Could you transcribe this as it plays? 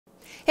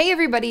Hey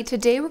everybody,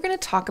 today we're going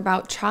to talk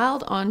about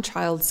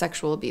child-on-child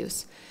sexual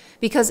abuse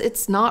because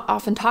it's not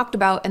often talked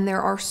about and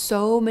there are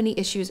so many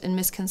issues and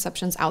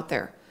misconceptions out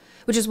there,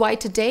 which is why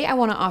today I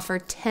want to offer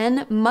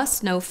 10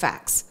 must-know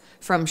facts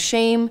from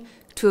shame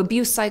to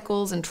abuse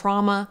cycles and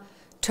trauma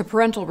to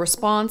parental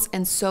response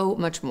and so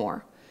much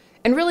more.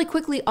 And really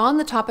quickly on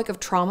the topic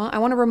of trauma, I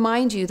want to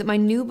remind you that my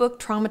new book,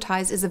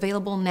 Traumatized, is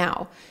available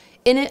now.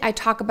 In it, I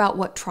talk about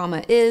what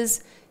trauma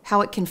is,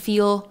 how it can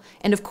feel,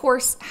 and of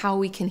course, how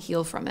we can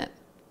heal from it.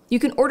 You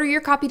can order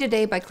your copy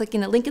today by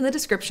clicking the link in the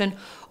description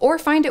or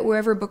find it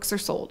wherever books are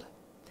sold.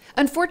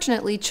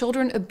 Unfortunately,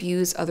 children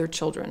abuse other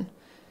children.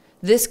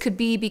 This could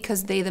be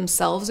because they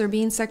themselves are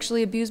being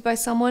sexually abused by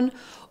someone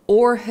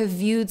or have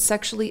viewed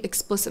sexually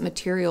explicit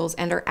materials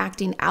and are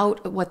acting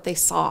out what they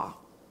saw.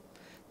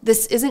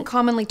 This isn't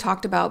commonly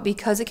talked about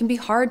because it can be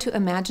hard to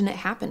imagine it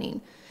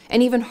happening,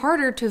 and even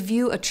harder to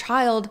view a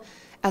child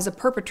as a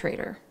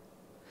perpetrator.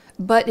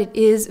 But it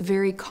is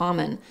very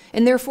common,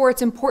 and therefore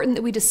it's important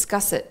that we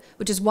discuss it,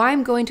 which is why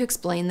I'm going to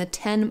explain the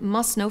 10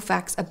 must-know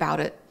facts about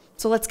it.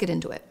 So let's get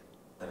into it.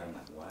 And I'm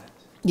like, what?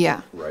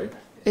 Yeah. Right?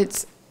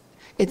 It's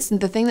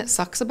the thing that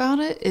sucks about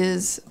it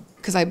is,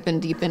 because I've been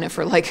deep in it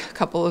for like a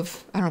couple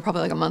of, I don't know,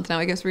 probably like a month now,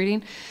 I guess,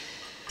 reading,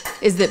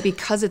 is that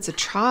because it's a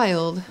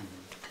child,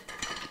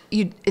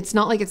 it's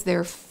not like it's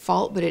their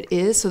fault, but it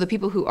is. So the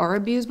people who are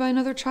abused by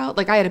another child,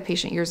 like I had a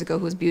patient years ago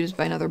who was abused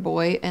by another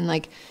boy, and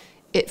like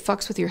it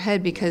fucks with your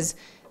head because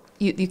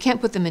you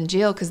can't put them in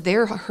jail because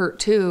they're hurt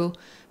too,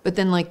 but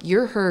then like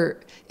you're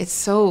hurt. It's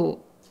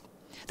so...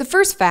 The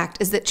first fact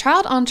is that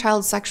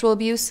child-on-child sexual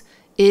abuse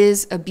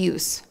is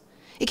abuse.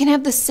 It can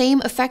have the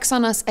same effects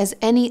on us as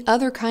any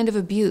other kind of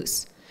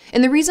abuse.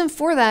 And the reason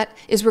for that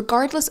is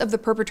regardless of the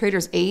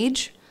perpetrator's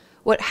age,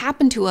 what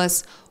happened to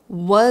us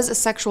was a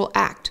sexual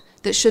act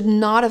that should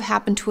not have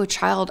happened to a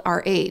child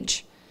our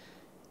age.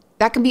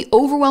 That can be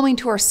overwhelming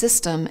to our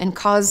system and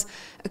cause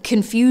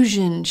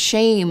confusion,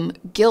 shame,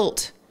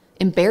 guilt,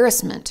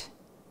 embarrassment.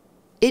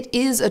 It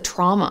is a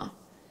trauma,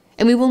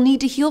 and we will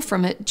need to heal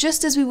from it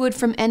just as we would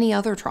from any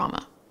other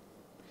trauma.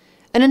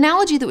 An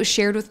analogy that was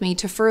shared with me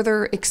to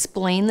further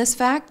explain this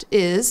fact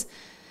is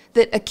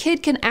that a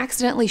kid can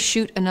accidentally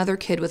shoot another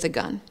kid with a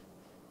gun.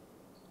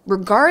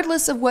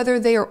 Regardless of whether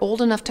they are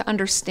old enough to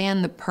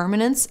understand the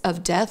permanence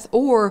of death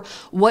or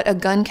what a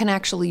gun can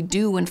actually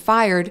do when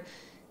fired,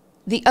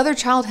 the other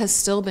child has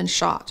still been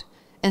shot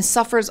and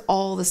suffers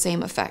all the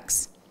same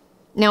effects.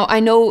 Now, I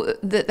know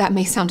that that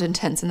may sound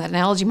intense and that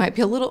analogy might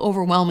be a little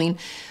overwhelming,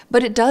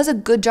 but it does a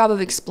good job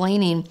of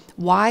explaining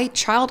why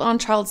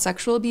child-on-child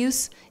sexual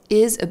abuse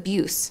is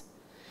abuse.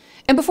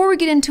 And before we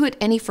get into it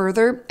any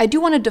further, I do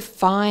want to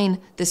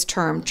define this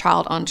term,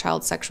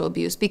 child-on-child sexual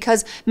abuse,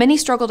 because many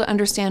struggle to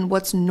understand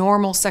what's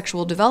normal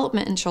sexual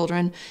development in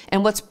children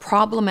and what's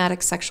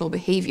problematic sexual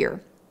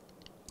behavior.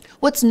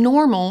 What's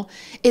normal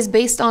is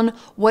based on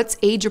what's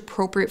age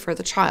appropriate for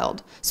the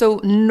child. So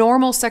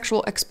normal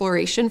sexual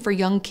exploration for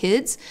young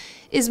kids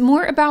is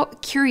more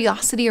about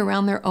curiosity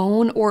around their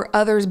own or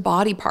others'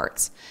 body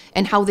parts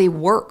and how they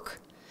work.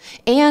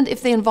 And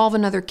if they involve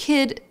another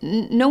kid,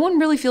 no one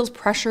really feels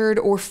pressured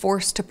or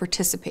forced to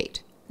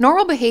participate.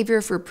 Normal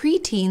behavior for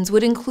preteens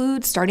would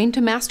include starting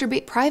to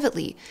masturbate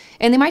privately,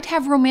 and they might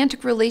have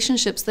romantic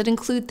relationships that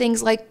include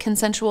things like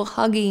consensual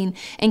hugging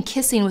and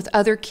kissing with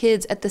other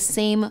kids at the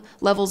same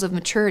levels of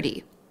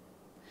maturity.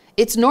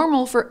 It's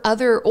normal for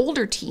other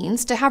older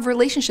teens to have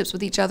relationships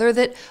with each other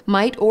that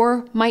might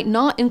or might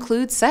not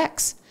include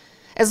sex,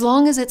 as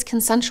long as it's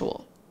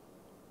consensual.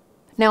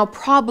 Now,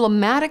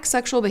 problematic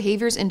sexual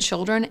behaviors in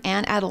children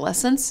and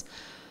adolescents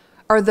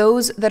are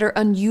those that are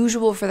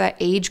unusual for that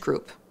age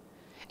group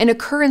and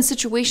occur in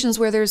situations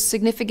where there's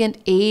significant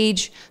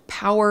age,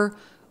 power,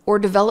 or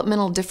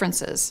developmental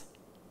differences.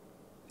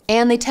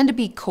 And they tend to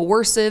be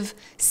coercive,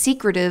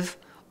 secretive,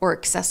 or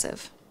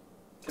excessive.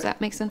 Does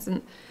that make sense?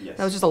 And yes.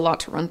 That was just a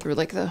lot to run through.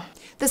 The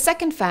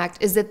second fact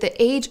is that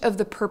the age of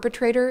the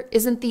perpetrator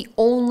isn't the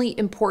only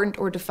important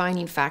or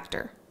defining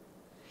factor.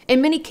 In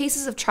many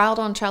cases of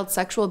child-on-child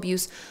sexual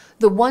abuse,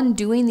 the one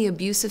doing the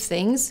abusive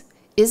things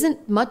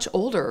isn't much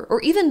older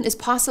or even is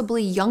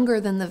possibly younger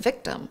than the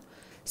victim.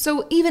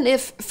 So even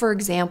if, for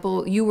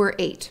example, you were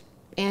 8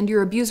 and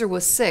your abuser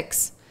was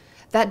 6,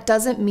 that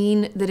doesn't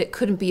mean that it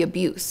couldn't be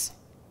abuse.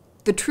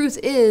 The truth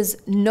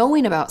is,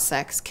 knowing about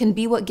sex can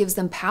be what gives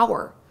them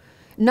power,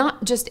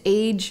 not just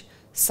age,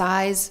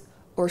 size,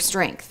 or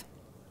strength.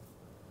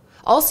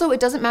 Also, it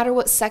doesn't matter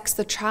what sex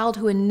the child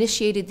who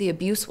initiated the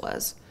abuse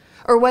was,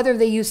 or whether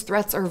they used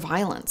threats or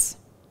violence.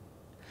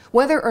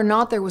 Whether or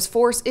not there was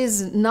force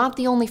is not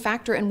the only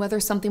factor in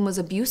whether something was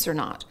abuse or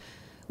not.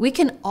 We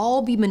can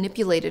all be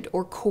manipulated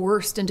or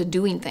coerced into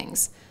doing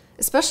things,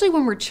 especially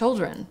when we're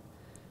children.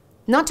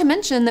 Not to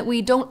mention that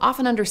we don't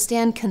often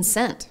understand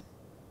consent,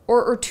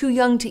 or are too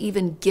young to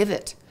even give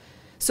it.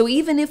 So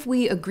even if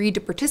we agreed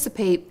to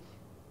participate,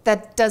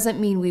 that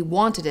doesn't mean we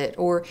wanted it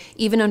or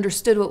even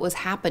understood what was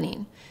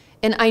happening.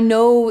 And I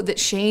know that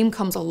shame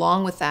comes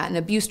along with that, and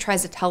abuse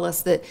tries to tell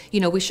us that,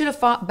 we should have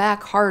fought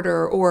back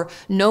harder or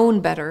known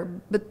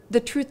better. But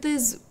the truth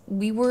is,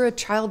 we were a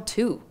child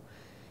too.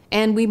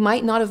 And we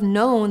might not have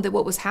known that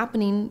what was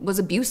happening was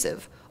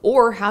abusive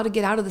or how to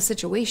get out of the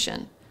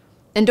situation.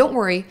 And don't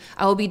worry,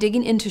 I will be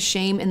digging into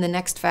shame in the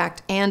next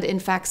fact and in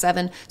fact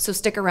 7, so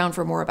stick around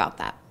for more about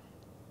that.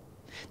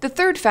 The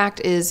third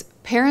fact is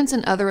parents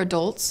and other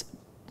adults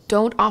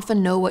don't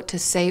often know what to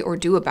say or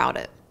do about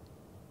it.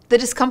 The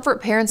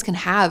discomfort parents can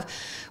have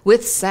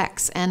with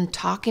sex and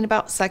talking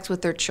about sex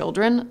with their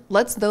children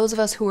lets those of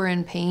us who are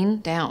in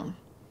pain down.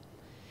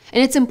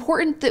 And it's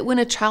important that when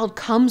a child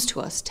comes to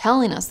us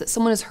telling us that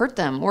someone has hurt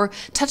them or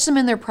touched them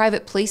in their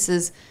private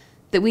places,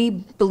 that we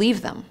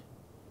believe them.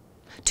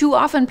 Too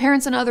often,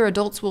 parents and other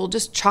adults will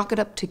just chalk it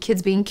up to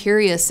kids being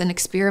curious and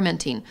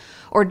experimenting,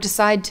 or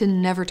decide to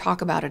never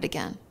talk about it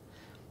again.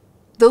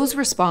 Those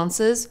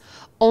responses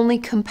only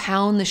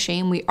compound the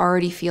shame we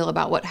already feel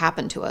about what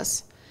happened to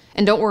us.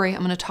 And don't worry,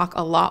 I'm going to talk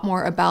a lot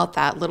more about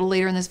that a little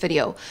later in this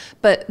video.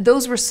 But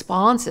those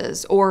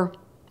responses, or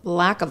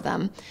lack of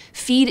them,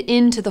 feed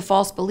into the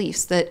false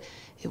beliefs that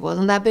it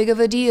wasn't that big of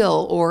a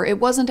deal, or it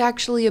wasn't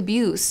actually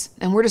abuse,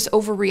 and we're just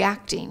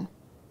overreacting.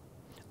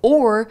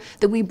 Or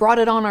that we brought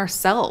it on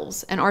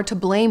ourselves and are to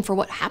blame for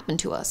what happened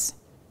to us.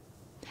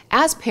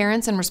 As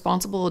parents and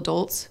responsible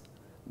adults,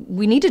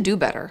 we need to do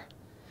better.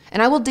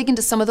 And I will dig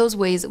into some of those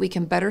ways that we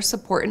can better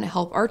support and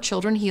help our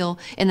children heal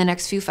in the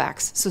next few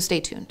facts, so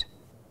stay tuned.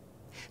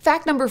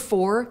 Fact number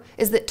 4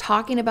 is that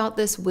talking about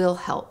this will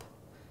help.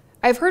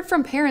 I've heard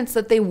from parents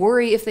that they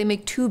worry if they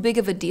make too big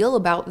of a deal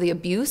about the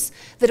abuse,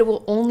 that it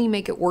will only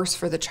make it worse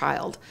for the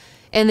child.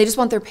 And they just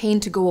want their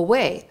pain to go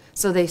away,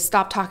 so they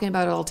stop talking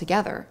about it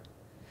altogether.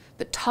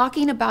 But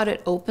talking about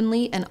it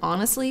openly and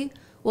honestly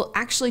will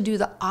actually do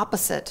the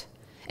opposite.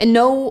 And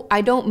no,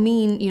 I don't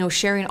mean,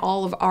 sharing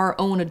all of our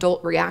own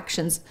adult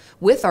reactions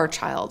with our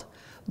child,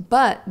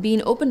 but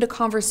being open to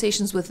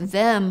conversations with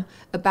them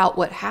about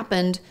what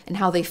happened and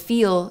how they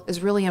feel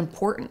is really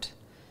important.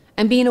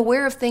 And being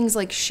aware of things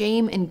like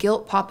shame and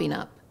guilt popping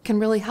up can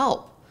really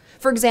help.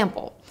 For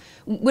example,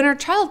 when our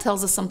child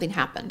tells us something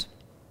happened,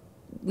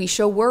 we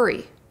show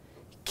worry,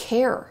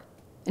 care,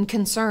 and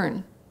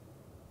concern,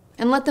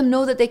 and let them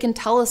know that they can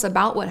tell us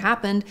about what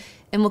happened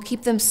and we'll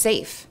keep them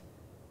safe.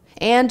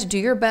 And do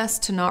your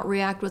best to not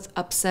react with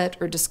upset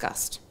or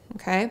disgust,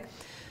 okay?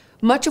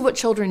 Much of what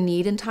children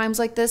need in times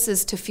like this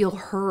is to feel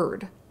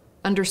heard,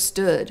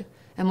 understood,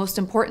 and most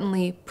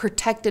importantly,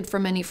 protected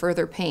from any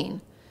further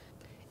pain.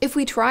 If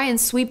we try and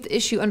sweep the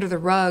issue under the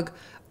rug,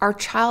 our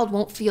child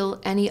won't feel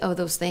any of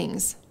those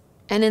things,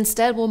 and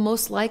instead will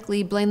most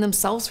likely blame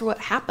themselves for what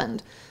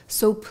happened.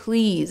 So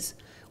please,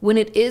 when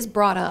it is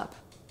brought up,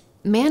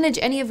 manage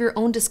any of your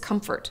own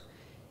discomfort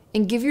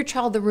and give your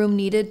child the room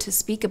needed to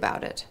speak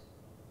about it.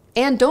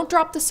 And don't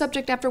drop the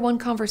subject after one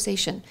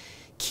conversation.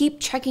 Keep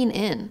checking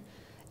in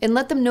and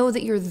let them know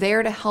that you're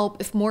there to help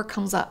if more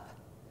comes up.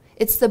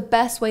 It's the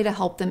best way to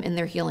help them in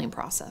their healing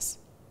process.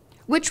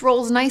 Which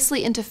rolls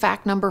nicely into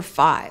fact number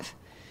 5.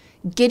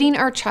 Getting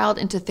our child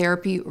into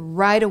therapy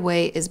right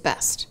away is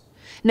best.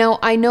 Now,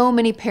 I know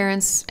many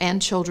parents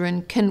and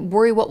children can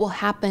worry what will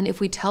happen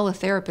if we tell a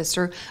therapist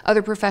or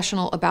other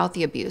professional about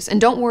the abuse. And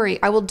don't worry,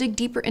 I will dig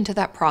deeper into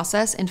that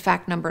process in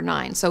fact number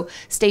 9, so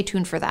stay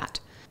tuned for that.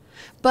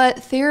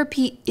 But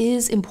therapy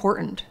is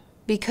important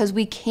because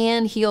we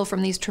can heal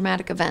from these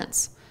traumatic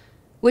events,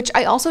 which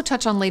I also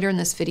touch on later in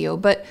this video,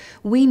 but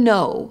we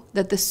know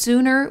that the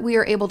sooner we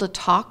are able to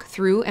talk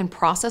through and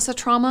process a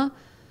trauma,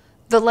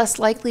 the less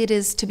likely it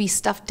is to be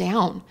stuffed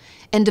down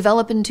and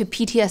develop into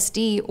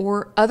PTSD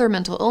or other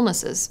mental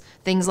illnesses,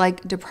 things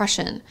like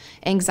depression,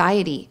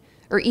 anxiety,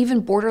 or even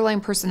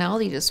borderline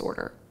personality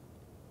disorder.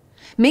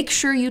 Make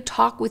sure you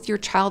talk with your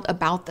child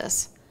about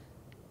this,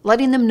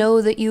 letting them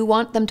know that you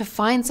want them to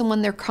find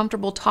someone they're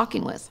comfortable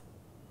talking with.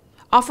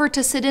 Offer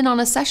to sit in on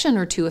a session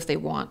or 2 if they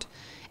want,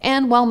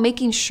 and while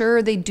making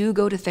sure they do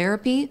go to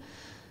therapy,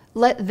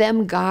 let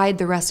them guide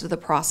the rest of the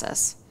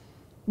process.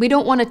 We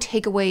don't want to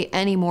take away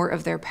any more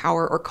of their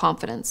power or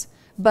confidence,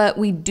 but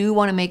we do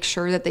want to make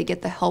sure that they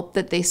get the help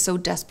that they so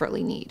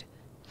desperately need.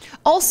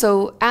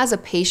 Also, as a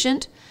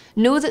patient,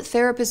 know that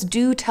therapists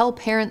do tell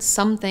parents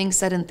some things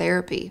said in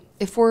therapy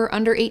if we're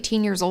under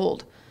 18 years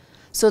old.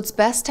 So it's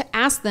best to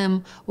ask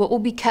them what will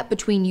be kept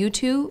between you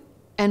two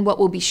and what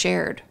will be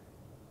shared.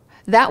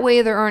 That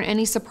way there aren't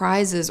any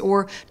surprises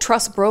or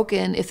trust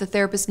broken if the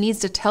therapist needs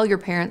to tell your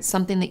parents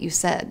something that you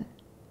said.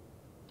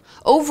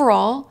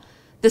 Overall,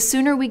 the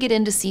sooner we get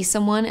in to see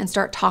someone and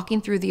start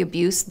talking through the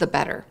abuse, the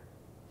better.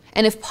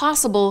 And if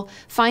possible,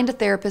 find a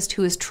therapist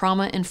who is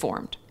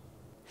trauma-informed.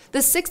 The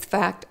 6th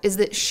fact is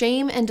that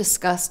shame and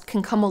disgust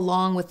can come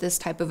along with this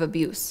type of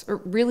abuse, or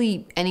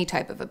really any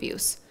type of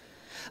abuse.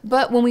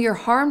 But when we are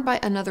harmed by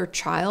another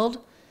child,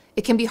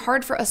 it can be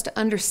hard for us to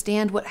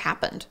understand what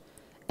happened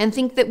and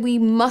think that we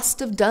must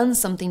have done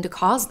something to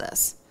cause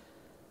this.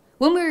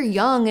 When we're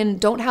young and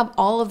don't have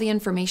all of the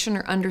information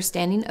or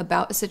understanding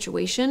about a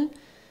situation,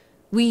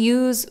 we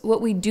use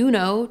what we do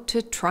know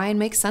to try and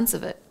make sense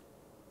of it.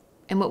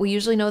 And what we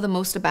usually know the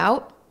most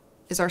about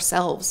is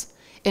ourselves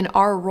and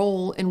our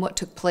role in what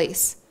took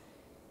place,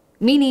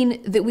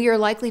 meaning that we are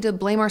likely to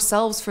blame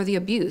ourselves for the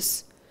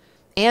abuse,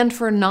 and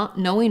for not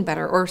knowing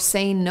better or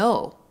saying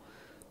no.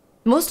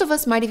 Most of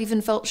us might have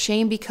even felt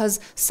shame because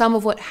some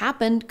of what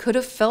happened could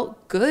have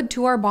felt good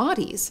to our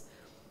bodies.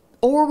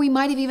 Or we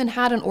might have even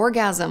had an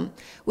orgasm,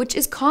 which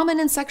is common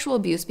in sexual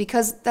abuse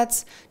because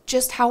that's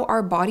just how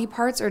our body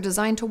parts are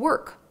designed to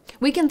work.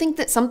 We can think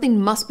that something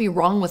must be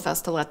wrong with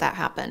us to let that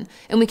happen,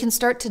 and we can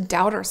start to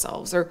doubt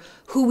ourselves or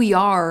who we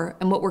are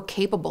and what we're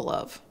capable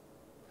of.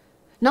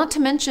 Not to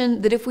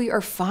mention that if we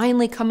are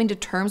finally coming to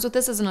terms with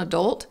this as an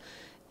adult,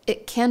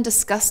 it can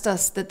disgust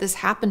us that this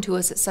happened to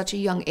us at such a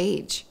young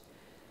age.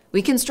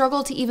 We can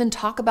struggle to even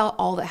talk about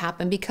all that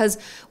happened because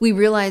we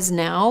realize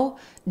now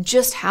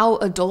just how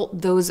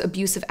adult those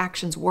abusive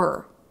actions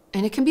were,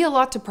 and it can be a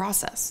lot to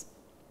process.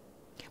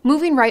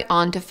 Moving right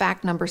on to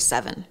fact number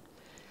 7.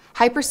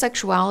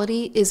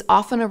 Hypersexuality is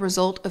often a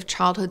result of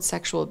childhood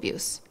sexual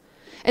abuse.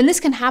 And this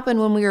can happen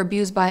when we are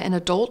abused by an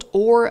adult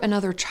or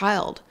another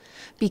child.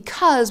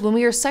 Because when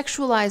we are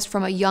sexualized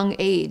from a young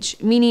age,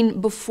 meaning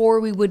before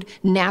we would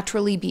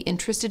naturally be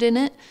interested in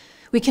it,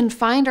 we can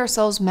find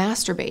ourselves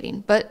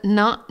masturbating, but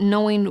not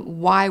knowing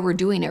why we're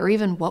doing it or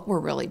even what we're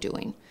really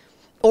doing,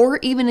 or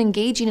even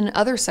engaging in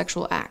other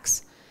sexual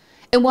acts.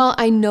 And while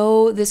I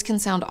know this can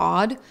sound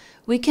odd,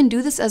 we can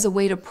do this as a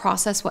way to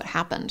process what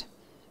happened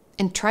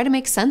and try to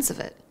make sense of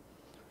it.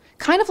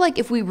 Kind of like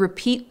if we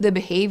repeat the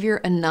behavior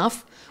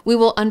enough, we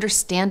will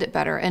understand it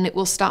better and it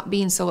will stop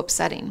being so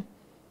upsetting,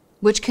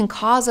 which can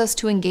cause us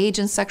to engage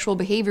in sexual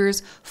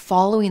behaviors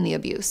following the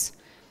abuse.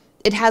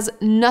 It has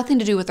nothing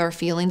to do with our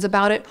feelings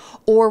about it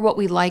or what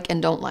we like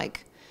and don't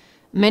like.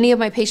 Many of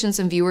my patients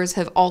and viewers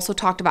have also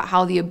talked about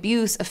how the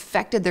abuse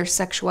affected their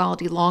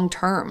sexuality long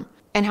term,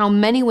 and how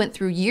many went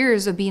through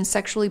years of being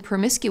sexually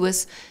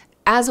promiscuous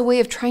as a way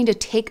of trying to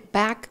take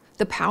back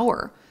the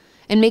power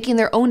and making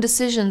their own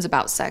decisions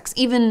about sex,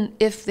 even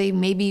if they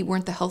maybe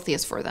weren't the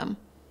healthiest for them.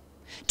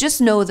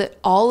 Just know that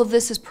all of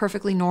this is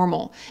perfectly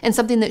normal and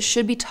something that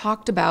should be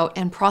talked about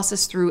and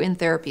processed through in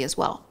therapy as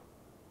well.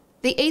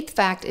 The 8th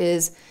fact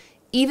is,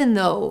 even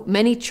though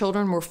many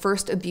children were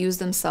first abused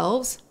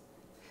themselves,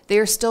 they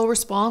are still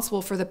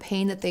responsible for the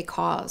pain that they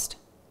caused.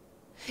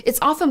 It's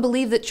often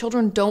believed that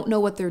children don't know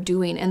what they're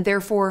doing and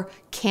therefore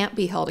can't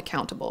be held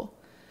accountable.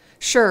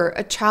 Sure,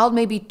 a child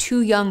may be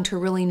too young to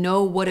really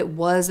know what it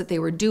was that they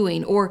were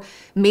doing, or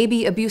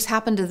maybe abuse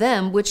happened to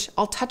them, which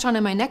I'll touch on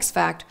in my next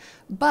fact,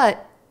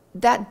 but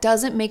that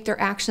doesn't make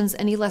their actions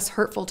any less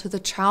hurtful to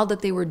the child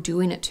that they were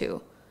doing it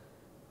to.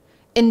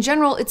 In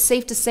general, it's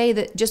safe to say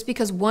that just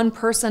because one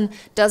person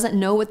doesn't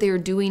know what they are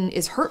doing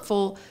is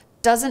hurtful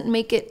doesn't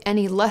make it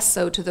any less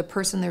so to the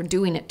person they're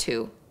doing it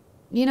to.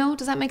 You know,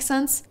 does that make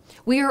sense?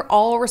 We are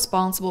all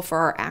responsible for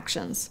our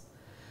actions,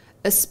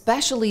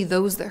 especially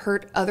those that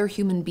hurt other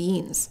human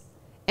beings.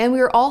 And we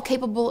are all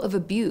capable of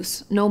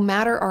abuse, no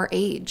matter our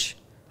age.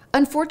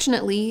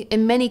 Unfortunately,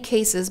 in many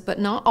cases, but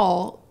not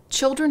all,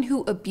 children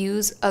who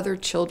abuse other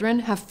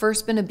children have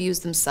first been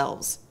abused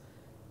themselves.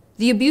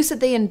 The abuse that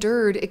they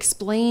endured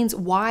explains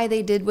why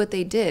they did what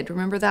they did.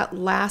 Remember that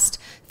last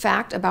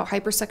fact about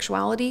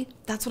hypersexuality?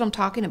 That's what I'm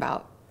talking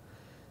about.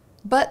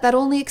 But that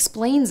only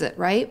explains it,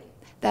 right?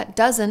 That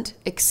doesn't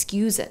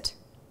excuse it.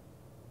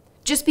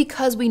 Just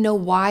because we know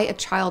why a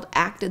child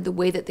acted the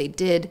way that they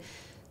did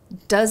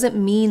doesn't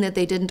mean that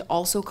they didn't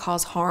also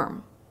cause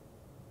harm.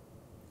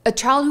 A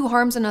child who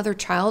harms another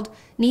child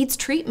needs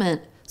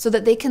treatment so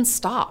that they can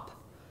stop.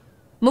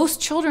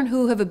 Most children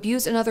who have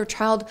abused another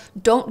child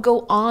don't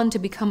go on to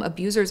become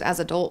abusers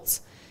as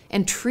adults,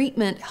 and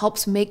treatment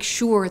helps make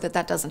sure that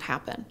that doesn't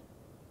happen.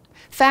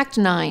 Fact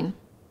 9.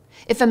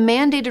 If a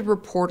mandated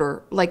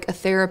reporter, like a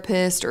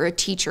therapist or a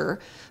teacher,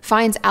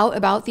 finds out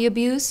about the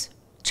abuse,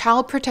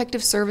 Child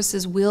Protective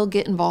Services will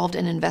get involved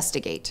and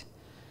investigate.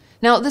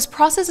 Now, this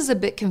process is a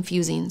bit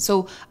confusing,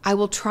 so I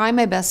will try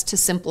my best to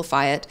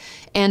simplify it.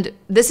 And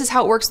this is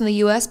how it works in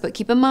the US, but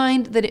keep in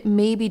mind that it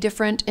may be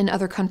different in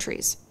other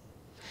countries.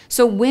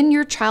 So when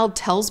your child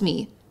tells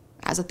me,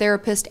 as a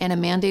therapist and a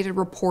mandated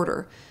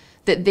reporter,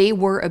 that they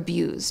were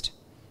abused,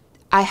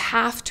 I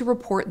have to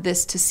report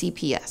this to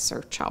CPS,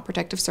 or Child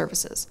Protective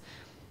Services.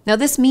 Now,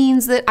 this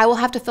means that I will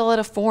have to fill out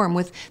a form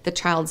with the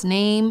child's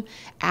name,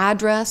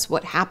 address,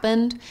 what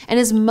happened, and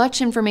as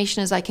much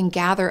information as I can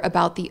gather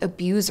about the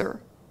abuser,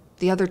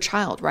 the other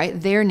child, right?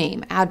 Their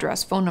name,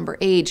 address, phone number,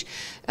 age,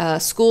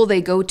 school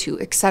they go to,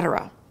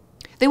 etc.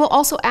 They will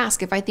also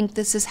ask if I think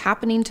this is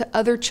happening to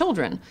other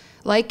children,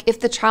 like if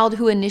the child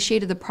who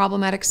initiated the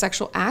problematic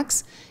sexual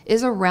acts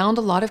is around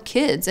a lot of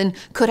kids and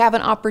could have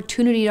an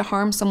opportunity to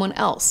harm someone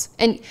else.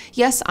 And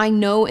yes, I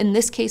know in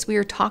this case we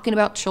are talking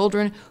about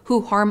children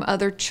who harm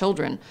other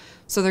children,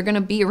 so they're going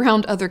to be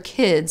around other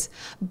kids,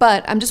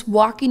 but I'm just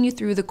walking you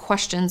through the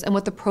questions and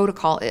what the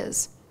protocol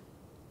is.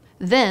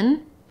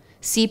 Then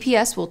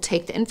CPS will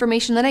take the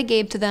information that I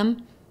gave to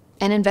them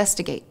and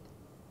investigate.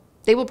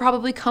 They will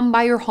probably come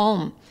by your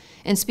home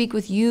and speak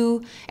with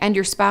you and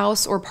your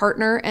spouse or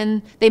partner,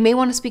 and they may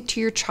want to speak to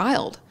your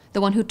child,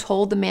 the one who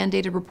told the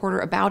mandated reporter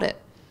about it,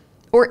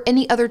 or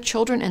any other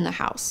children in the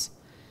house.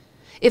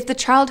 If the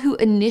child who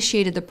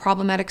initiated the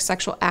problematic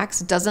sexual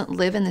acts doesn't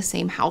live in the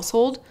same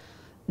household,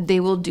 they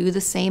will do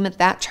the same at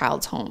that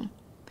child's home.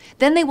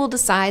 Then they will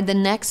decide the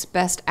next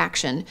best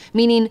action,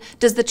 meaning,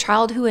 does the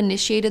child who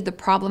initiated the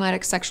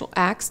problematic sexual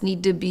acts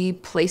need to be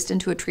placed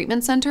into a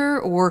treatment center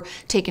or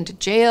taken to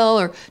jail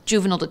or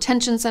juvenile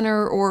detention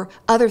center or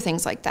other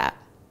things like that?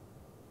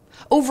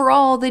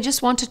 Overall, they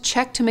just want to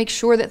check to make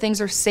sure that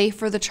things are safe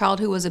for the child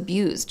who was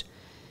abused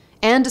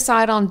and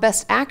decide on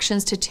best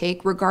actions to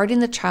take regarding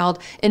the child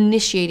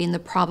initiating the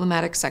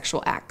problematic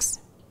sexual acts.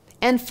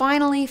 And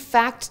finally,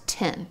 fact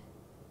 10.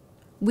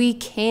 We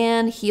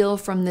can heal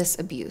from this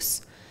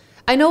abuse.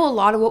 I know a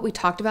lot of what we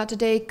talked about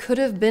today could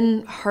have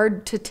been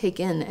hard to take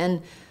in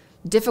and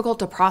difficult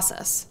to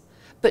process,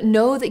 but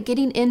know that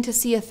getting in to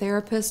see a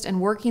therapist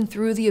and working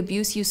through the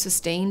abuse you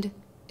sustained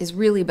is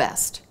really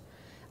best.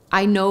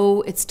 I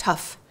know it's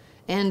tough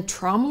and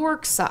trauma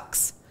work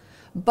sucks,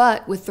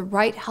 but with the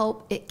right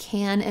help, it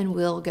can and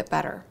will get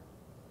better.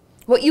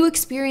 What you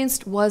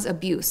experienced was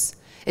abuse.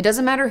 It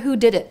doesn't matter who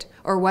did it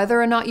or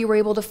whether or not you were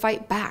able to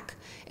fight back,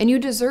 and you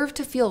deserve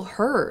to feel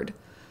heard,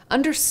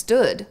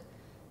 understood,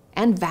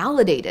 and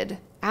validated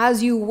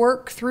as you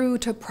work through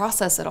to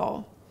process it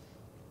all.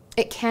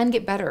 It can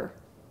get better.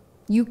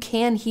 You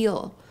can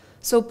heal.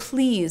 So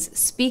please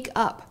speak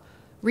up,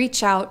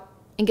 reach out,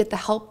 and get the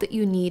help that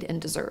you need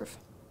and deserve.